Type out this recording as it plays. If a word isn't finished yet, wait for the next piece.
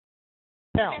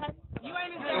down. You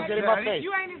ain't his Don't daddy. get in my face.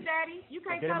 You ain't his daddy. You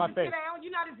can't Get in tell my him to face. sit down.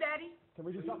 You're not his daddy. Can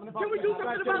we do something about Can we do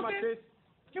something about this?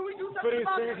 Can we do something Put his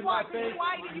about fingers this? in my White face. and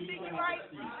white, and you think you're right?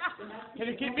 Can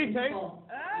you keep me safe?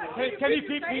 Can you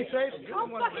keep me safe? How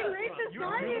fucking racist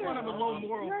are you? You're one on the low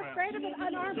moral You're ground. afraid of an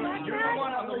unarmed black You're the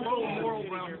one man? on the low moral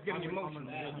ground who's getting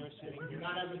emotional. You're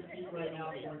not at the seat right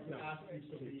now. I'm going to ask you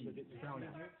to leave. You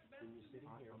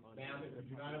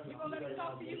gonna let him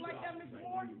talk to you like that, Mr.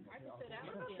 Moore? You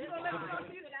gonna let him talk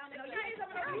to you? No, you ain't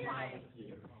coming over here.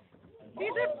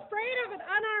 He's afraid of an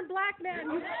unarmed black man.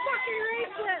 You fucking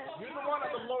racist. You're the one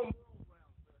on the low moral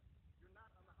ground, sir. You're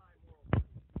not on the high moral ground.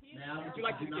 Now, Would you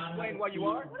like to explain why you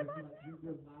are? This is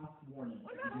your last warning.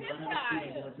 What about You this do not guy?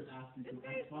 have to to ask you to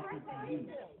talk to you.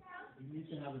 You need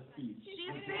to have a speech. She's You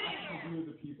have to do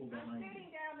the people behind you. Sitting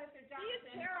down, Mr. Johnson. He is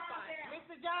terrified.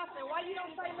 Mr. Johnson, why you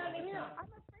don't say nothing to him? I'm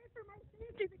afraid for my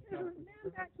safety because there's men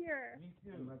back here.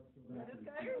 This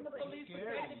guy from the police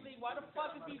protectively. Why the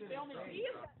fuck is he filming? He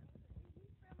is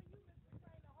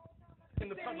In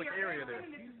the public area there.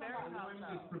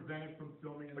 Is prevented from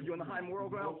filming. Are you on the high moral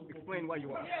ground? Explain why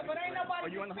you are. Yeah, but ain't nobody Are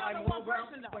you on the high filming moral one ground?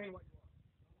 person, though. Explain why you are.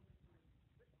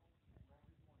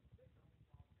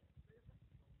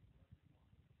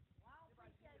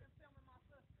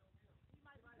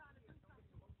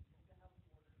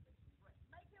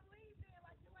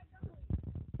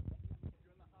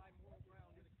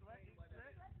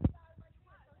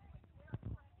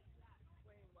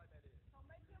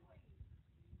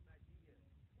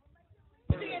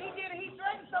 He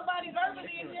threatened somebody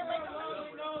verbally in here.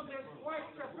 You know that white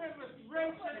supremacist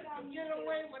racists can get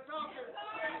away with talking.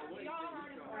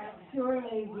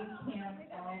 Surely we can't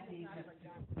all be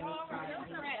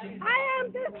I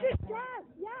am this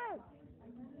distressed. Yes.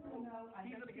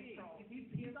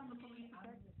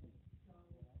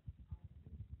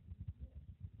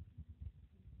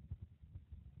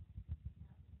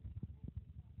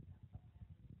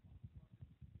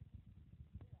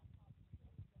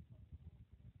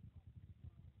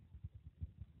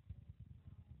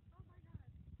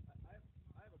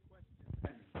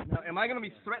 Now, am I going to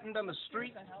be threatened on the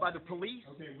street by the police?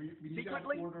 Okay, we need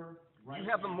Secretly? an order right You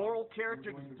have the now. moral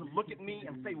character to look at me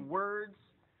and say words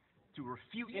to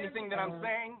refute anything that I'm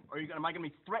saying? Or am I going to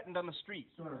be threatened on the street?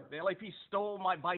 Sir. The LAP stole my bike.